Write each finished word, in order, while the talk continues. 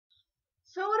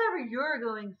So whatever you're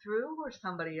going through or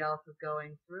somebody else is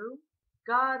going through,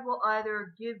 God will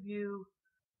either give you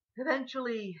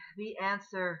eventually the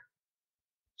answer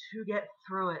to get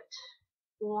through it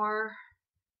or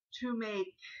to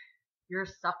make your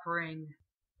suffering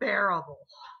bearable.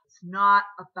 It's not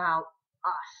about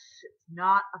us. It's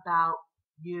not about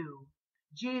you.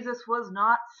 Jesus was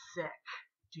not sick.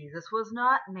 Jesus was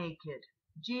not naked.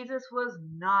 Jesus was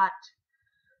not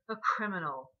a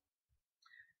criminal.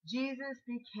 Jesus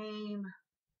became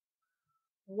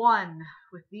one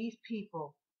with these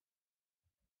people.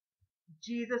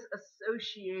 Jesus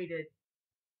associated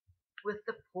with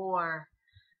the poor,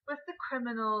 with the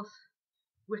criminals,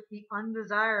 with the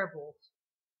undesirables.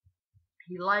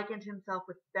 He likened himself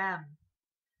with them,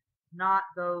 not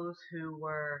those who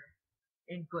were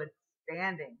in good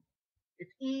standing.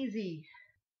 It's easy,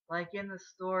 like in the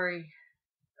story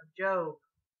of Job,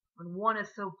 when one is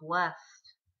so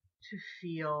blessed, to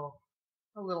feel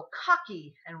a little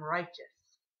cocky and righteous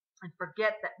and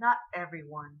forget that not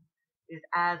everyone is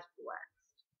as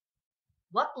blessed.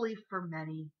 Luckily for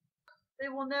many, they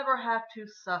will never have to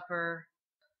suffer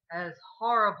as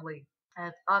horribly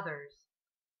as others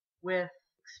with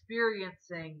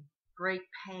experiencing great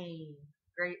pain,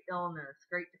 great illness,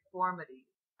 great deformity,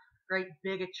 great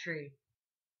bigotry,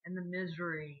 and the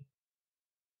misery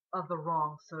of the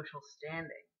wrong social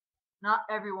standing. Not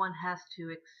everyone has to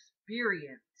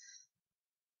experience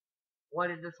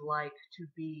what it is like to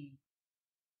be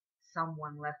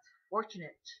someone less fortunate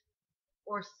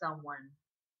or someone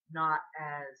not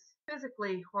as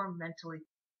physically or mentally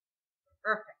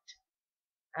perfect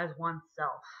as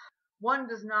oneself. One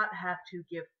does not have to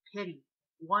give pity.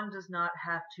 One does not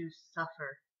have to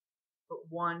suffer, but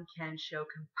one can show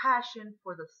compassion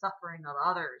for the suffering of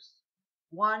others.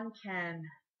 One can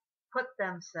put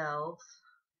themselves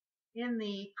in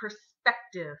the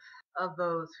perspective of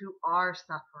those who are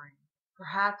suffering.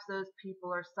 Perhaps those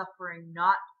people are suffering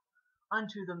not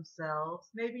unto themselves,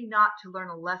 maybe not to learn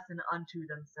a lesson unto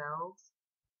themselves,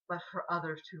 but for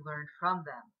others to learn from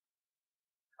them.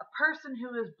 A person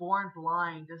who is born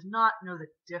blind does not know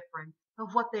the difference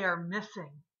of what they are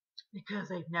missing because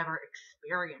they've never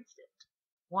experienced it.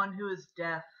 One who is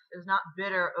deaf is not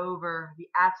bitter over the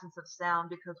absence of sound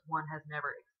because one has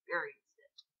never experienced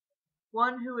it.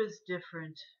 One who is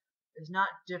different is not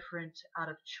different out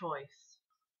of choice,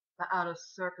 but out of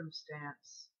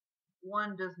circumstance.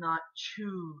 One does not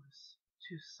choose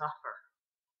to suffer,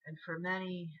 and for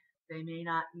many, they may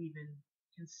not even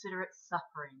consider it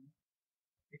suffering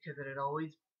because it had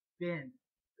always been.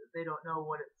 They don't know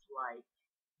what it's like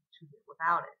to live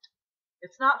without it.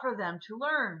 It's not for them to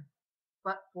learn,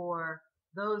 but for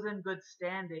those in good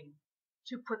standing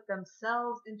to put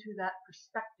themselves into that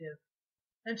perspective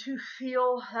and to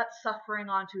feel that suffering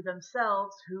onto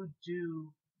themselves who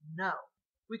do know.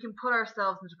 We can put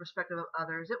ourselves into the perspective of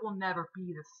others. It will never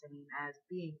be the same as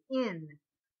being in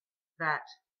that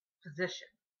position.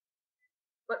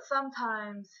 But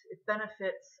sometimes it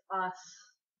benefits us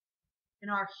in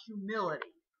our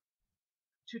humility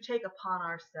to take upon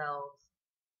ourselves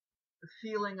the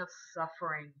feeling of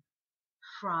suffering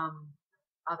from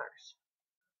others.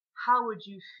 How would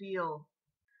you feel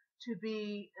to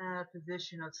be in a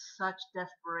position of such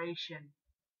desperation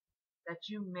that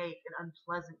you make an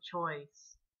unpleasant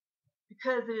choice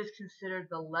because it is considered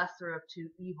the lesser of two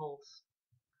evils?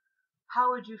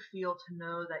 How would you feel to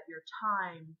know that your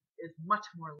time is much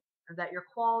more limited and that your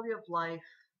quality of life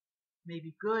may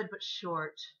be good but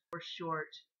short, or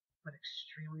short but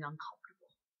extremely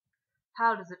uncomfortable?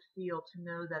 How does it feel to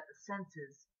know that the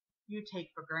senses you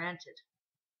take for granted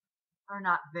are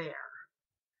not there?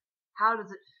 How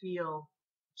does it feel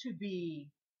to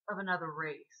be of another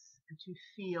race and to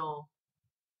feel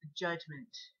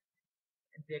judgment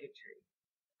and bigotry?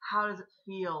 How does it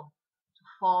feel to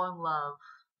fall in love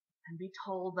and be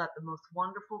told that the most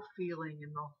wonderful feeling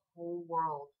in the whole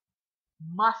world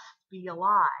must be a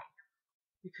lie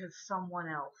because someone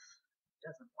else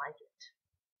doesn't like it?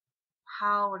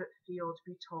 How would it feel to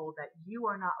be told that you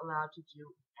are not allowed to do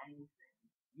anything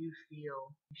you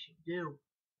feel you should do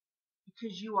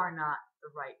because you are not the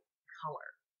right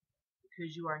color,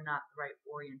 because you are not the right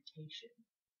orientation,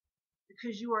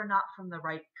 because you are not from the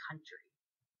right country,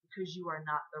 because you are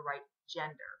not the right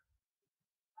gender?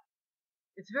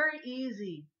 It's very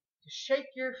easy to shake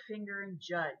your finger and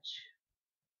judge,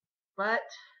 but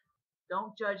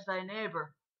don't judge thy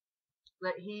neighbor.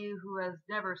 Let he who has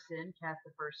never sinned cast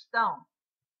the first stone.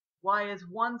 Why is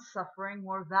one suffering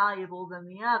more valuable than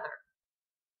the other?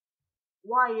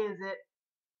 Why is it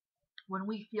when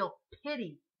we feel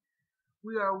pity,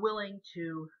 we are willing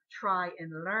to try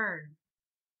and learn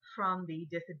from the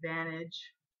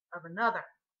disadvantage of another.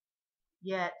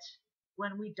 Yet,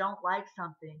 when we don't like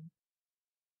something,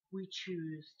 we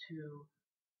choose to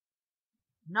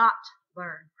not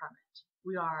learn from it.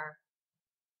 We are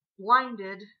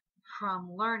blinded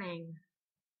from learning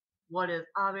what is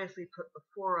obviously put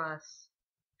before us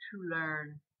to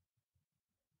learn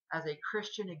as a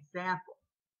Christian example.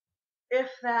 If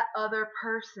that other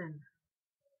person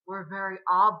were very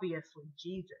obviously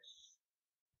Jesus,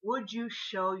 would you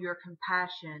show your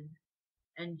compassion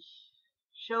and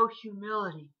show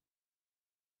humility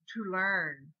to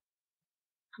learn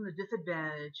from the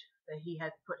disadvantage that he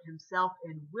has put himself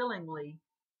in willingly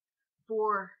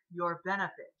for your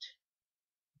benefit,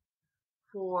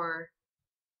 for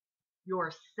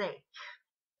your sake?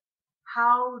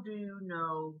 How do you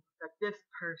know that this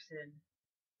person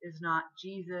is not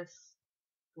Jesus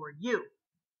for you?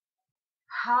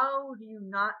 How do you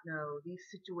not know these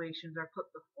situations are put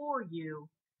before you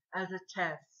as a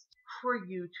test for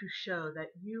you to show that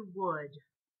you would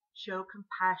show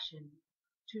compassion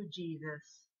to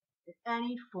Jesus in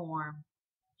any form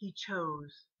he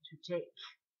chose to take?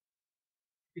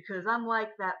 Because unlike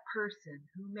that person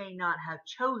who may not have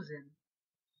chosen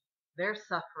their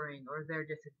suffering or their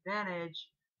disadvantage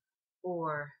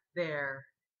or their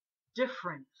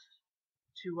difference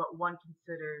to what one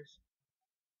considers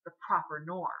the proper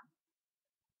norm,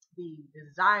 the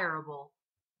desirable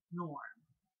norm,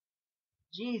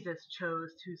 Jesus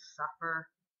chose to suffer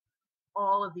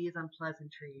all of these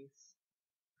unpleasantries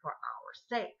for our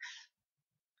sakes.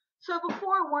 So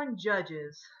before one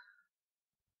judges,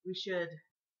 we should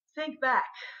think back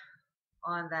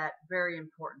on that very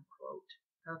important quote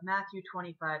of Matthew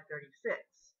 25:36.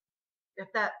 If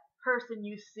that person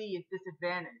you see is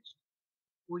disadvantaged,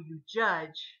 will you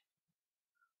judge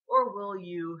or will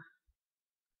you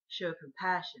show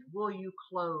compassion? Will you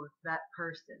clothe that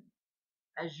person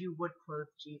as you would clothe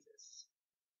Jesus?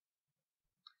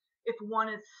 If one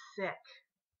is sick,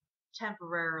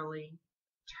 temporarily,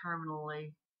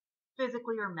 terminally,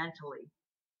 physically or mentally,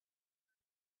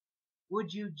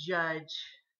 would you judge?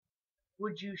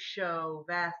 Would you show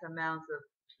vast amounts of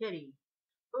pity?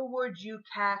 Or would you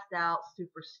cast out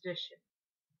superstition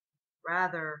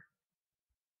rather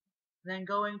than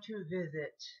going to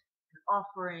visit and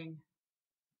offering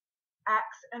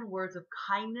acts and words of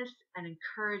kindness and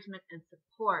encouragement and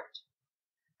support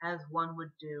as one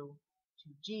would do to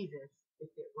Jesus if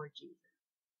it were Jesus?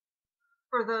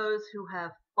 For those who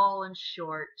have fallen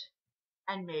short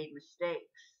and made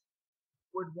mistakes,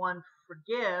 would one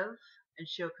forgive and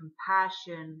show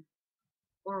compassion,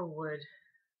 or would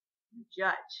you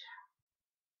judge?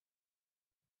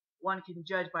 One can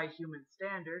judge by human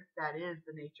standards, that is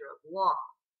the nature of law.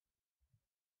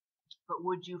 But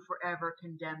would you forever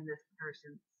condemn this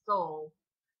person's soul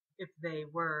if they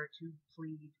were to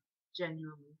plead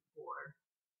genuinely for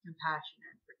compassion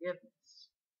and forgiveness?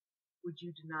 Would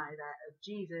you deny that of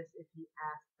Jesus if he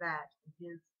asked that in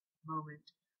his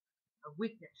moment of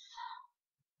weakness?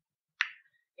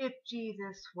 If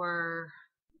Jesus were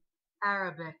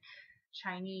Arabic,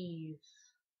 Chinese,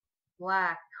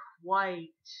 black, white,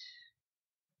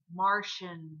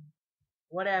 Martian,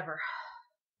 whatever,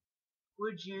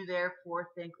 would you therefore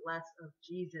think less of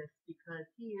Jesus because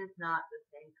he is not the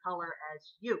same color as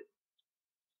you?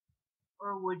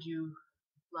 Or would you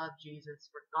love Jesus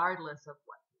regardless of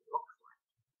what he looks like?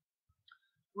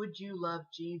 Would you love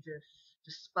Jesus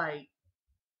despite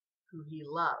who he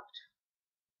loved?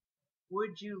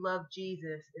 Would you love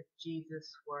Jesus if Jesus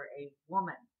were a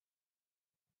woman?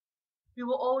 We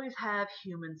will always have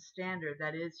human standard,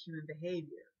 that is human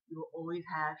behavior. We will always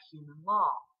have human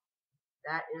law.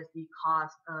 That is the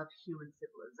cost of human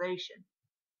civilization.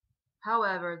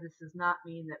 However, this does not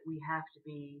mean that we have to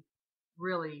be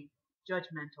really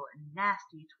judgmental and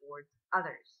nasty towards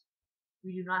others.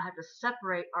 We do not have to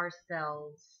separate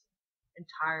ourselves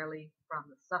entirely from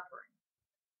the suffering.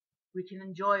 We can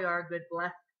enjoy our good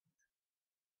blessings,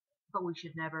 but we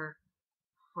should never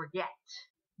forget.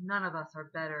 None of us are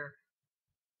better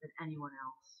than anyone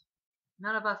else.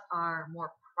 None of us are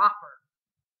more proper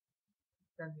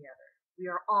than the other. We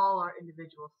are all our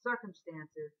individual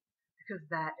circumstances because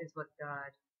that is what God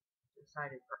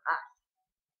decided for us.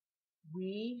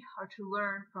 We are to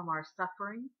learn from our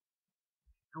suffering,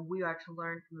 and we are to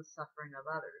learn from the suffering of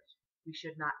others. We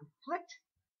should not inflict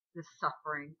this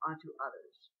suffering onto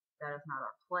others. That is not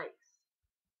our place.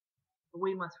 But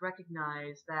we must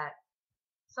recognize that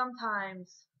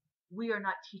sometimes we are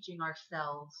not teaching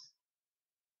ourselves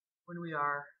when we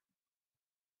are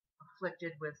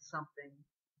afflicted with something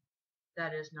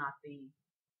that is not the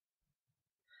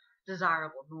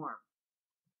desirable norm.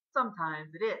 Sometimes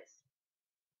it is.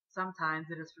 Sometimes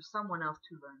it is for someone else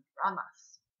to learn from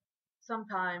us.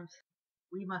 sometimes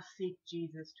we must seek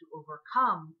Jesus to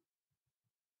overcome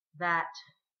that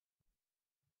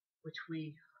which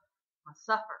we must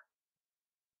suffer.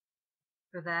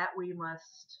 For that we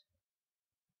must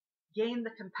gain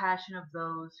the compassion of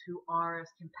those who are as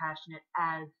compassionate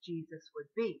as Jesus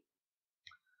would be.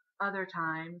 Other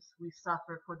times we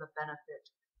suffer for the benefit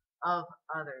of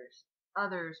others.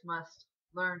 Others must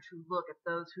learn to look at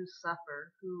those who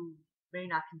suffer, who may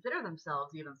not consider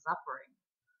themselves even suffering,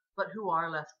 but who are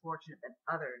less fortunate than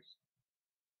others.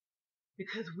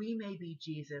 Because we may be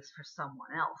Jesus for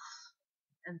someone else,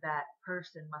 and that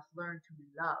person must learn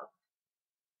to love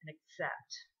and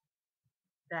accept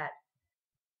that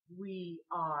we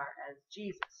are as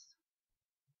Jesus.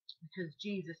 Because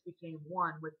Jesus became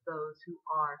one with those who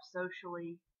are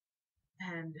socially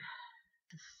and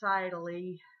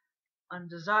societally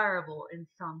undesirable in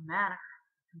some manner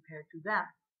compared to them.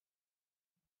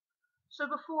 So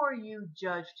before you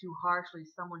judge too harshly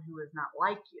someone who is not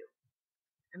like you,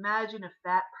 imagine if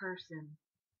that person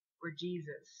were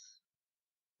Jesus.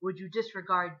 Would you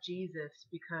disregard Jesus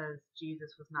because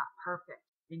Jesus was not perfect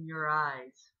in your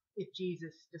eyes? If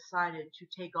Jesus decided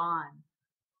to take on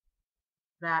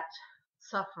that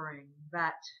suffering,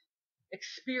 that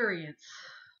experience,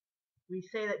 we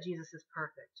say that Jesus is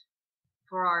perfect.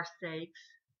 For our sakes,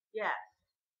 yes.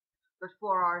 But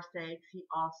for our sakes, he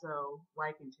also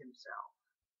likened himself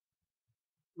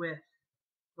with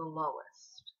the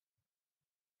lowest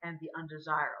and the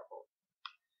undesirable.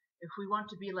 If we want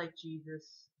to be like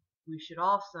Jesus, we should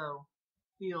also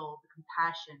feel the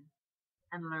compassion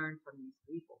and learn from these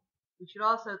people. We should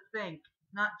also think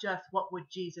not just what would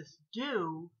Jesus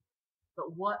do,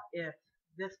 but what if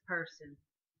this person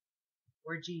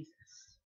were Jesus?